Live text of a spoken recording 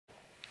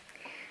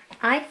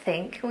I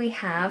think we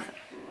have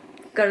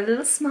got a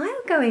little smile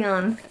going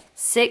on.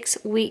 6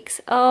 weeks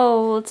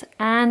old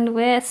and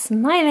we're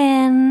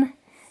smiling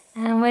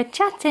and we're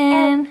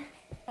chatting.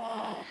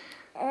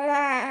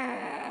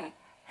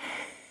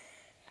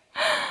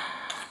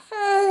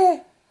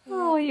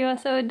 Oh, you are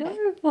so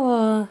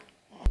adorable.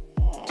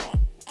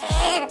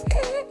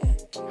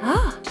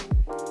 Ah.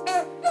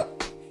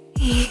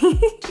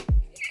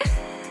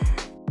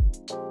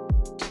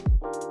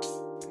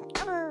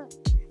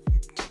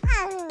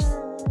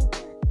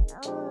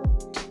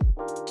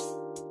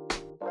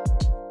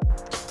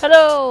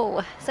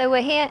 Hello! So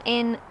we're here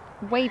in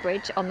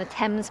Weybridge on the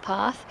Thames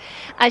Path.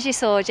 As you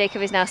saw,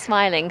 Jacob is now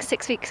smiling,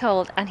 6 weeks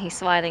old, and he's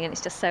smiling and it's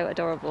just so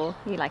adorable.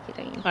 You like it,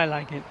 don't you? I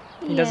like it.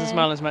 He doesn't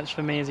smile as much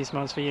for me as he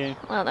smiles for you.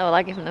 Well, no,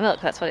 I give him the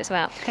milk, that's what it's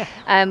about.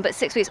 But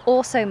 6 weeks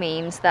also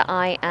means that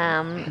I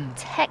am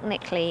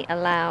technically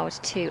allowed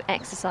to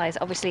exercise,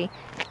 obviously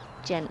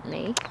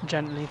gently.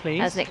 Gently,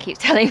 please. As Nick keeps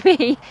telling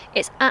me.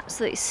 It's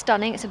absolutely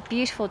stunning. It's a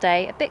beautiful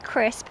day, a bit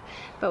crisp,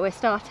 but we're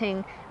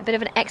starting a bit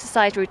of an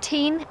exercise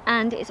routine,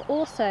 and it's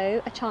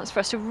also a chance for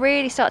us to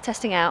really start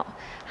testing out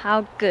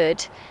how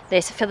good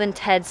this Phil and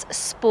Ted's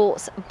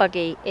sports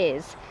buggy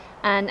is.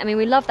 And I mean,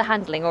 we love the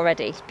handling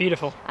already. It's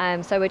beautiful.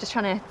 So we're just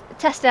trying to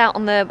test it out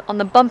on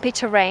the bumpy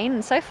terrain,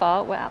 and so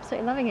far we're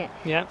absolutely loving it.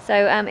 Yeah. So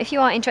if you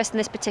are interested in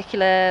this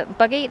particular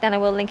buggy, then I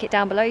will link it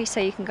down below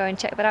so you can go and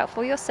check that out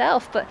for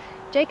yourself. But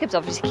Jacob's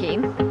obviously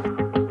keen.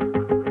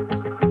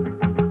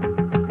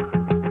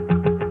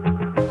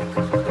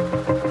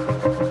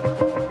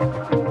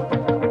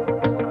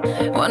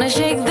 Wanna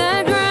shake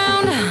the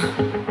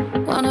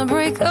ground, wanna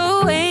break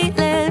away,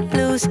 let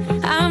loose.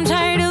 I'm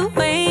tired of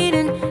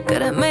waiting,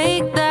 gotta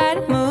make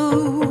that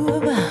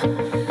move.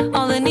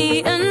 All the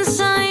neon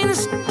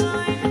signs,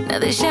 now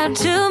they shout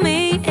to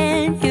me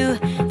and you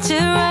to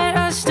write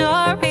our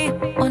story.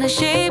 Wanna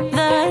shape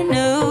the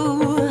new.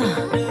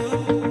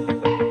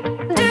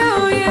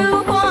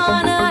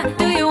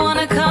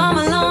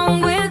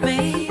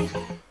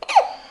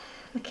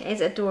 It's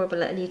adorable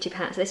little YouTube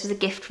hat. So this was a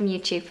gift from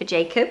YouTube for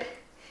Jacob,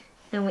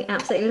 and we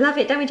absolutely love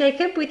it, don't we,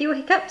 Jacob? With your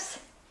hiccups,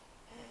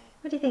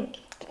 what do you think?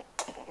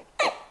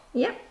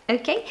 Yeah,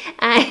 okay.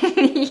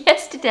 And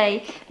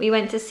yesterday we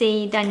went to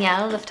see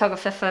Danielle, the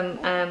photographer from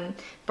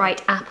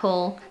Bright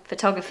Apple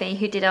Photography,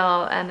 who did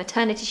our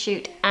maternity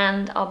shoot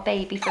and our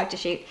baby photo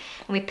shoot,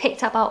 and we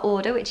picked up our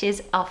order, which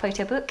is our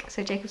photo book.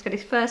 So Jacob's got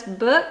his first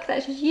book.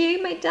 That's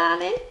you, my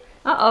darling.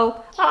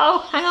 Uh-oh,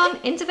 hang on,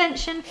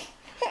 intervention.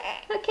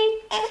 Okay.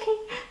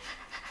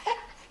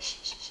 Shh.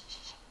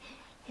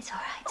 It's all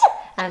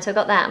right. So I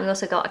got that, and we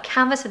also got a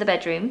canvas for the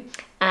bedroom,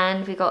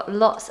 and we got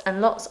lots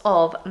and lots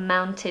of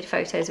mounted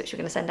photos, which we're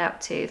going to send out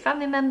to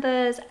family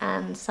members,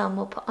 and some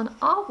we'll put on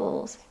our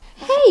walls.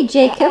 Hey,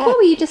 Jacob, what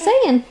were you just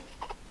saying?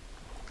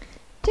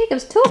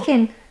 Jacob's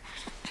talking.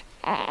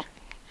 What's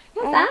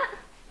that?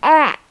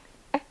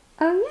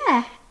 Oh,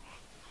 yeah.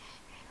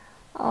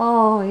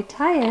 Oh, you're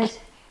tired.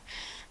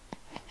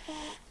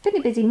 Been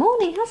a busy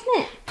morning, hasn't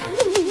it? And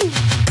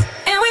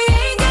we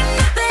ain't got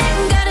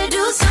nothing, gotta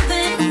do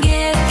something,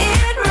 get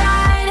it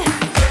right.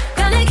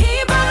 Gonna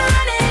keep on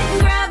running,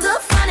 grab the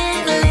fun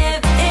and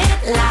live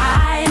it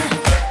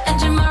live. And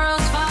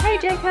tomorrow's fine. Hey,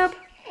 Jacob.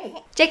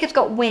 Jacob's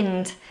got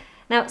wind.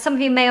 Now, some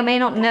of you may or may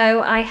not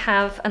know, I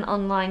have an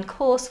online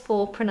course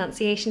for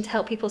pronunciation to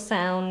help people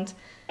sound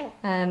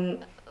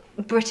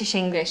British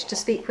English, to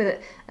speak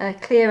with a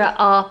clearer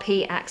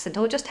RP accent,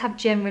 or just have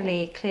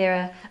generally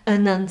clearer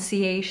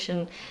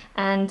enunciation.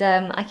 And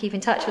I keep in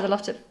touch with a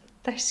lot of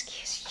those,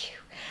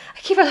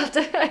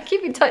 I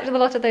keep in touch with a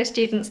lot of those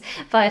students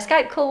via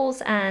Skype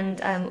calls and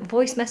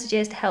voice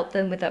messages to help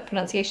them with that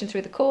pronunciation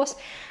through the course.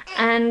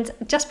 And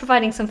just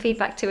providing some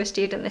feedback to a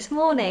student this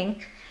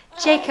morning,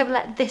 Jacob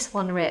let this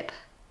one rip.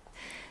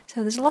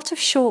 So there's a lot of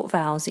short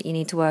vowels that you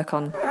need to work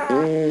on.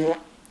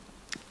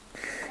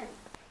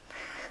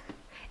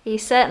 He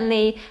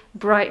certainly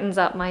brightens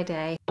up my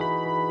day.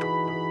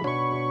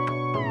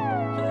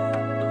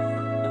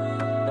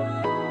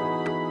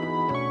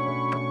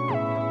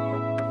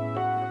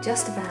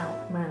 Just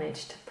about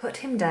managed to put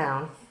him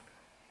down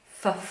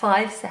for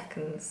 5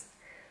 seconds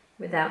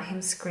without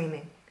him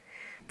screaming.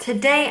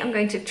 Today I'm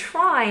going to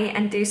try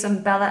and do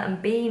some Bella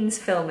and Beans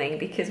filming,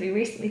 because we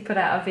recently put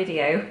out a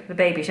video, the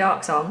Baby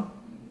Shark song,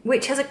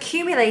 which has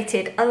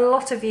accumulated a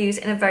lot of views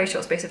in a very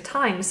short space of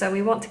time. So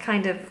we want to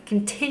kind of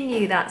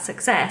continue that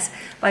success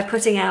by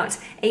putting out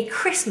a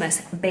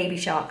Christmas Baby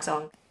Shark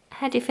song.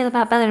 How do you feel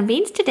about Bella and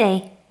Beans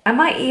today? I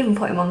might even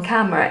put him on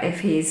camera if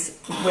he's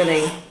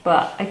willing,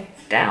 but I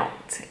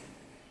doubt.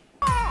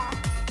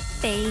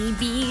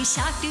 Baby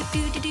shark do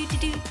do do do do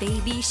do,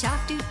 baby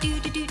shark do do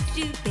do do do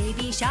do,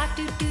 baby shark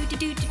do do do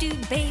do do do,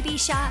 baby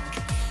shark,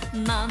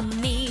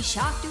 mommy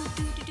shark do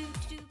do do do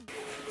do.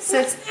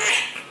 So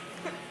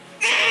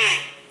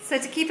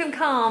to keep him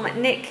calm,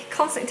 Nick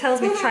constantly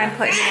tells me to try and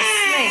put him in a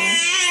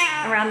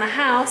sling around the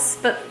house,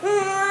 but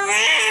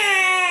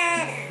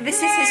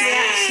this is his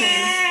reaction.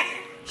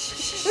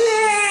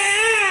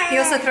 He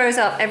also throws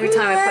up every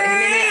time I put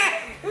him in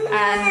it,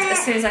 and as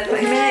soon as I put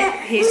him in it,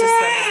 he's just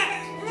throwing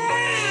up.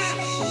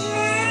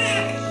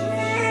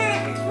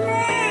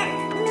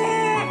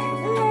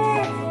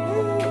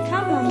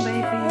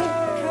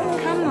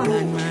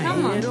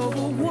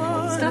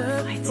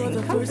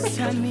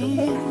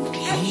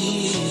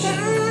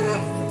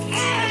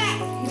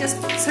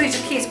 So he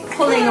just keeps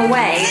pulling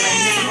away when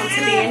he doesn't want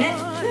to be in it.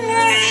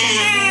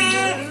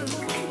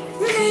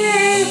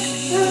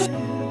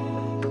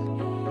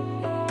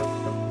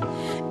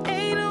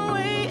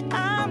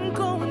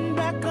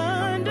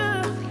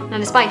 Now,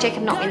 despite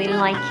Jacob not really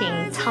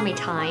liking tummy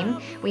time,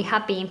 we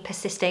have been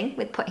persisting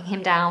with putting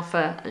him down for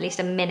at least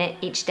a minute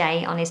each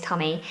day on his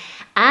tummy,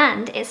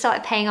 and it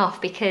started paying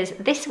off because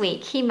this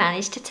week he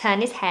managed to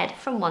turn his head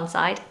from one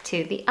side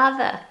to the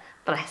other.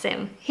 Bless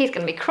him, he's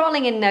going to be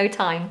crawling in no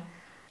time.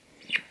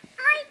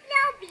 I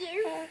love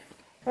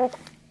you.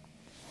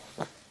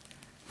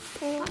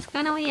 What's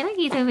going on with your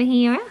leggies over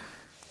here?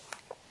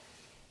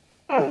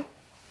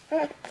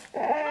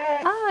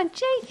 Oh,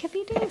 Jacob,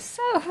 you're doing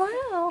so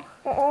well.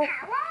 Oh.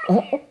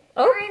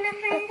 Oh,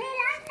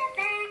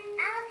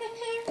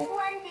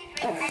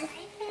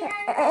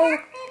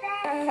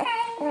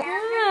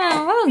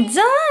 well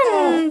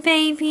done,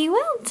 baby.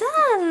 Well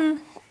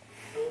done.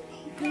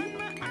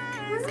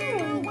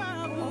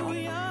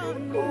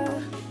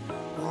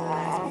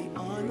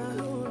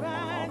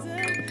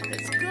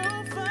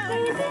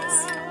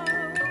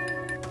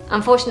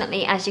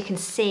 Unfortunately, as you can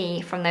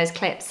see from those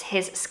clips,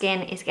 his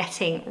skin is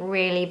getting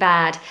really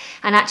bad.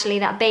 And actually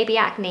that baby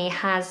acne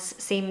has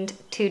seemed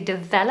to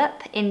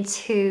develop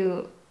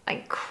into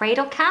like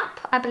cradle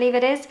cap, I believe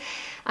it is.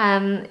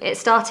 It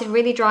started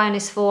really dry on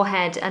his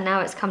forehead and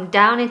now it's come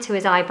down into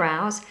his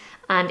eyebrows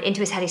and into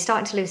his head. He's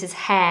starting to lose his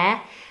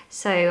hair.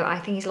 So I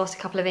think he's lost a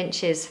couple of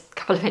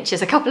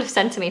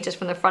centimeters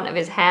from the front of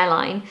his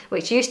hairline,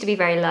 which used to be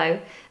very low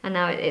and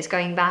now it's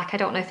going back. I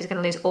don't know if he's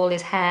going to lose all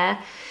his hair.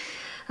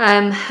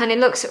 And it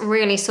looks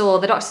really sore.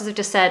 The doctors have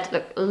just said,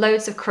 look,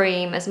 loads of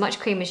cream, as much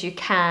cream as you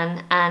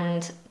can,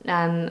 and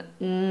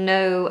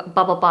no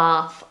bubble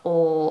bath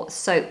or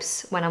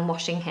soaps when I'm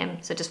washing him.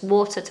 So just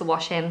water to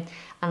wash him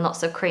and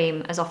lots of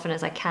cream as often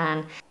as I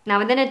can. Now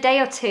within a day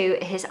or two,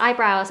 his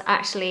eyebrows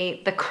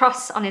actually, the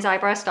crust on his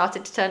eyebrows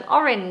started to turn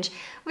orange,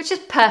 which is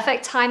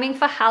perfect timing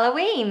for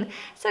Halloween.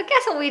 So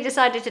guess what we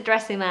decided to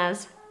dress him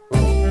as?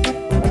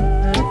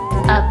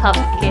 A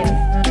pumpkin.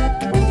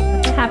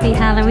 Happy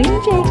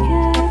Halloween,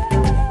 Jacob.